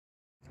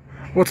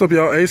What's up,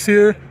 y'all? Ace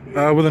here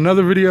with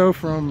another video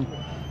from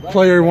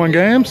Player One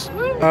Games.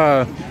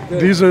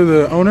 These are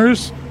the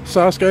owners,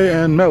 Sasuke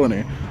and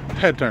Melanie.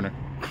 Head turner.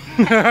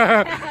 Melanie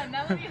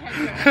head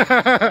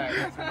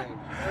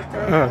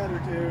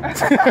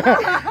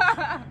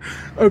turner.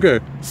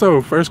 Okay,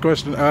 so first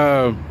question.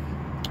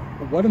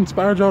 What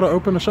inspired y'all to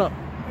open a shop?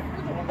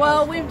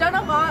 Well, we've done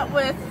a lot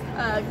with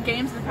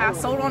games in the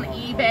past, sold on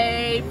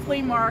eBay,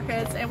 flea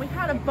markets, and we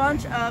had a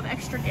bunch of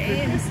extra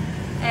games.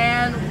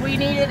 And we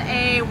needed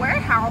a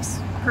warehouse,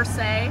 per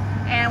se,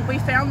 and we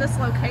found this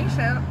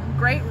location,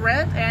 great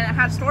rent, and it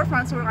had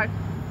storefronts, so we're like,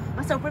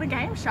 let's open a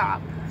game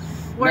shop.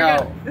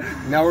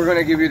 Now we're going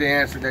to give you the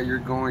answer that you're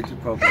going to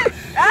publish.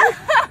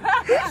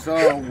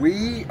 So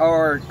we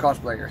are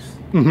cosplayers.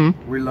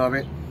 We love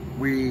it.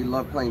 We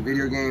love playing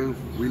video games.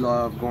 We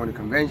love going to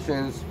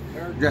conventions,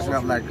 dressing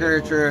up like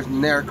characters,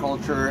 nerd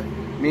culture.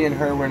 Me and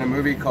her were in a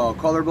movie called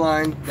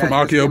Colorblind. From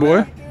Akio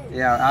Boy?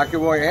 Yeah, Akio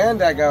Boy,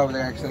 and that guy over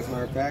there, actually, as a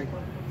matter of fact.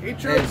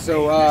 And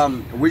so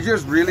we're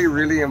just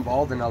really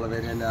involved in all of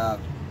it, and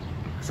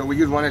so we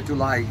just wanted to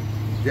like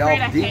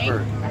delve deeper.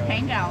 A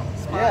hangout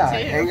spot too.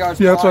 Hangout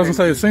spot. Yeah, that's what I was gonna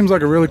say. It seems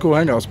like a really cool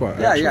hangout spot.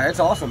 Yeah, it's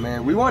awesome,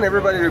 man. We want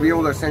everybody to be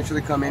able to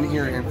essentially come in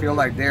here and feel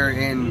like they're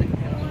in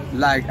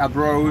like a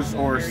bros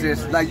or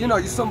sis, like, you know,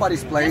 just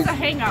somebody's place. It's a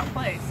hangout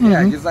place.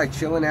 Yeah, just like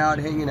chilling out,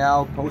 hanging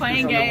out, posters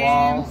Playing on the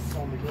wall,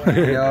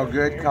 you know,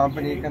 good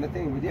company kind of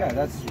thing. But yeah,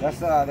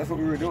 that's what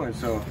we were doing.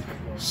 So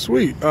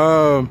sweet.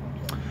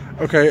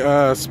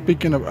 Okay,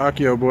 speaking of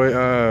Akio Boy,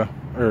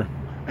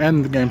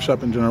 and the game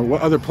shop in general, what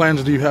other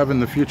plans do you have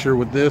in the future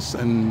with this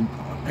and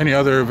any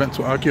other events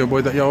with Akio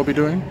Boy that y'all will be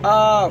doing?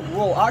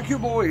 Well, Akio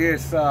Boy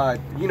is,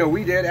 you know,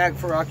 we did act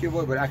for Akio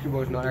Boy, but Akio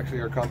Boy is not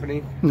actually our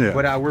company. Yeah.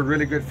 But we're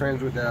really good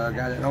friends with the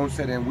guy that owns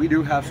it, and we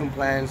do have some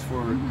plans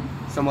for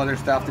some other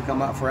stuff to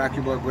come out for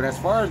Akio Boy. But as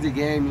far as the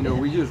game, you know,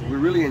 we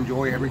really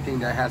enjoy everything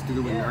that has to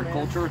do with nerd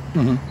culture.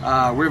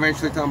 We're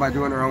eventually talking about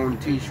doing our own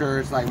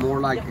T-shirts, like more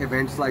like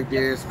events like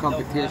this,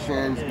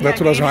 competitions. That's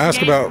what I was going to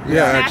ask about.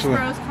 Yeah, actually.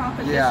 Smash Bros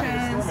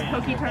competitions,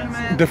 Poke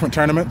tournaments. Different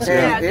tournaments.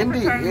 And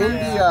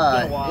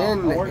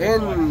Yeah,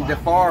 in the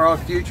far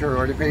off future,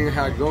 or depending on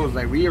how it goes,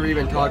 like we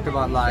even talked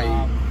about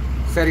like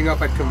setting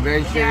up at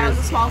conventions. Yeah, there's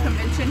a small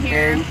convention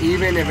here. And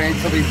even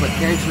eventually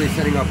potentially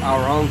setting up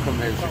our own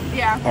convention.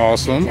 Yeah.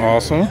 Awesome.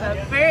 It's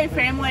a very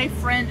family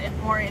friend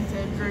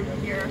oriented group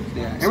here.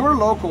 Yeah, and we're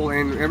local,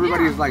 and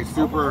everybody's like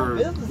super,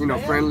 you know,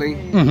 friendly.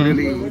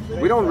 Really,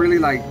 we don't really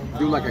like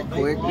do like a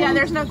clique. Yeah,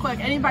 there's no clique.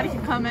 Anybody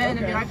can come in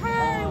and be like,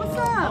 hey, what's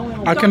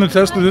up? I can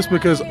attest to this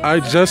because I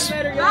just...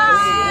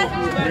 Hi.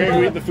 We're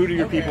gonna eat the food of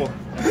your people.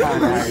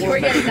 We're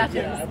getting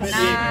nachos.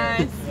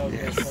 Nice.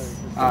 Yes.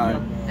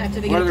 After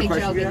the What other game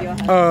picture, I'll questions give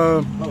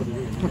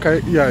you a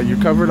Okay, yeah, you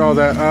covered all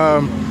that.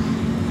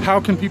 How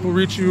can people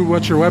reach you?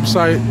 What's your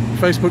website,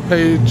 Facebook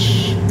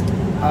page?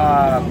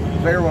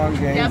 Player One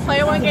Games. Yeah,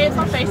 Player One Games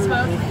on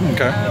Facebook.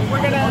 Okay.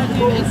 We're gonna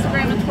do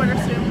Instagram and Twitter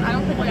soon. I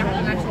don't think we have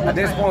an actual website. At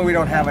this point, we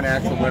don't have an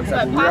actual website,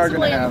 But but we are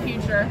possibly gonna in have. the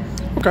future.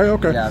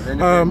 Okay.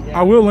 Yeah,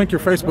 I will link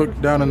your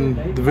Facebook down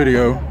in the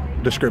video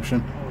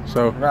description,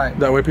 so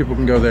that way people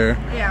can go there.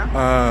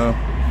 Yeah.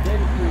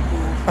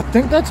 I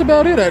think that's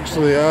about it,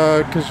 actually,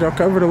 because y'all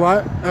covered a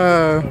lot.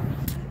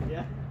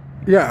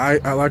 Yeah,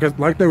 I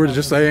like they were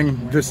just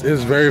saying, this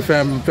is very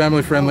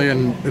family friendly,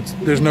 and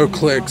there's no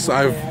cliques.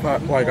 I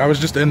was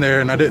just in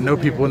there and I didn't know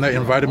people, and they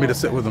invited me to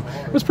sit with them.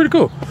 It was pretty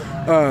cool.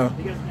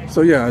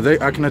 So yeah,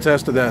 I can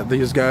attest to that.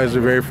 These guys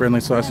are very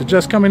friendly, so I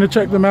suggest coming to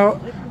check them out.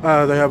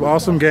 They have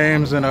awesome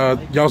games, and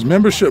y'all's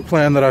membership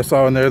plan that I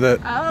saw in there that...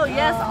 Oh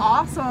yes,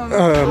 awesome.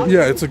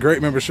 Yeah, it's a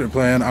great membership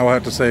plan, I will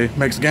have to say.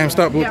 Makes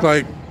GameStop look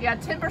like... Yeah,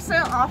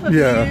 10% off of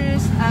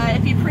used.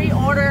 If you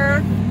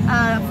pre-order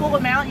full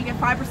amount, you get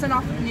 5%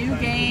 off of new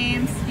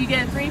games. You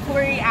get 3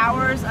 free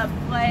hours of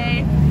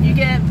play. You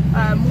get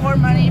more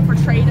money for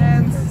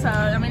trade-ins. So,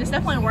 I mean, it's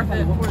definitely worth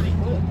it for the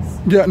goods.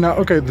 Yeah, now,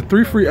 okay, the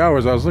 3 free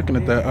hours, I was looking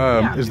at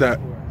that. Is that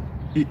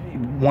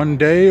one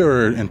day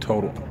or in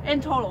total? In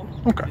total.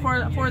 Okay.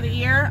 For the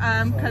year,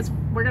 because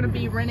we're going to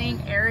be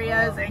renting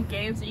areas and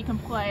games that you can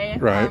play.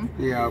 Right.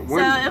 Yeah. So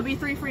it'll be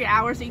 3 free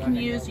hours that you can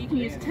use. You can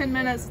use 10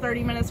 minutes,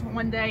 30 minutes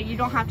one day. You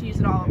don't have to use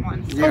it all at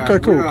once. Yeah, okay,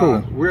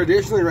 cool. We're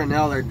additionally right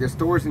now, like the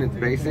store's in its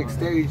basic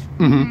stage,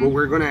 but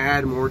we're gonna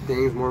add more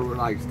things, more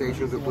like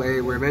stations to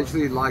play. We're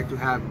eventually like to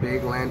have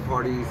big LAN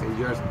parties and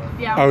just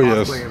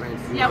cosplay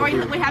events. Yeah,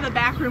 we have a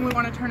back room we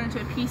want to turn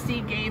into a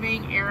PC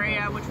gaming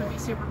area, which would be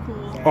super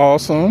cool.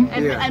 Awesome.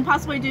 And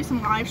possibly do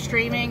some live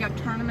streaming of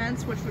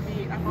tournaments, which would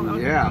be, I thought that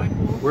would be really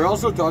cool. We're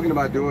also talking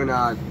about doing,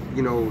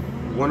 you know,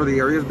 one of the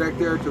areas back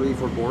there to be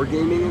for board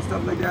gaming and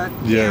stuff like that.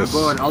 Yes.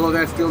 But all of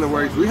that's still in the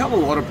works. We have a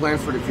lot of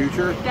plans for the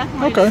future.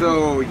 Definitely. Okay.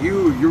 So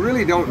you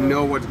really don't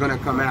know what's gonna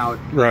come out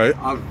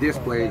of this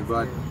place,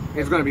 but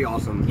it's gonna be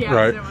awesome. Yeah.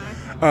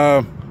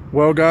 Right.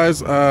 Well,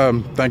 guys,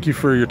 thank you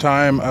for your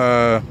time.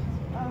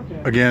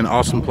 Again,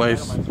 awesome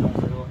place.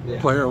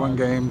 Player One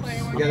Games.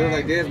 Yeah, they're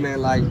like this,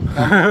 man. Like,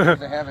 come to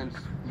the heavens.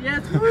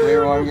 Yes.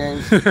 Player One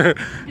Games.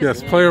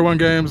 Yes, Player One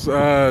Games.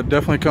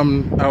 Definitely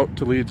come out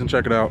to Leeds and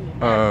check it out.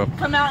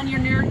 Come out in your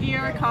Nerd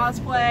gear,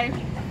 cosplay.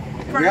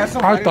 We had I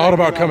somebody thought that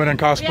about came coming in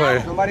cosplay.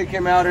 Yeah. Somebody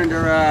came out in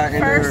their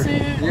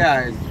Fursuit.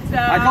 Yeah, So,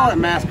 I call it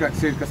mascot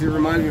suit because it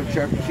reminds me of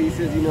Chuck E.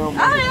 Cheese's, you know.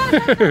 Oh yeah.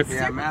 That's Yeah,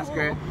 super mascot.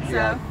 cool. So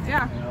Yeah.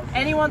 yeah,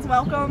 anyone's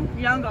welcome,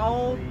 young,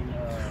 old,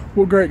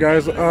 Well, great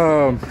guys.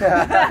 chitlins.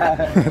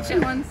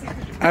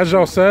 As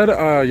y'all said,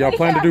 y'all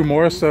plan to do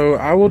more, so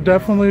I will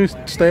definitely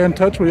stay in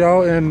touch with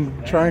y'all and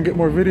try and get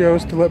more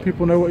videos to let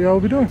people know what y'all will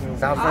be doing.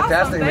 Sounds Awesome,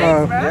 fantastic, thanks,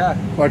 man. bro. Yeah.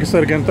 Like I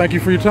said again, thank you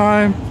for your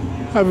time.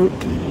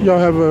 Y'all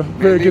have a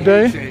very good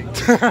day.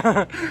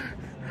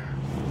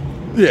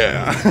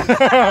 Yeah.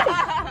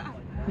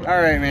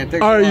 All right, man.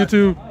 Thanks All a right, lot. you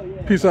two.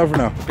 Peace out for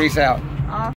now. Peace out.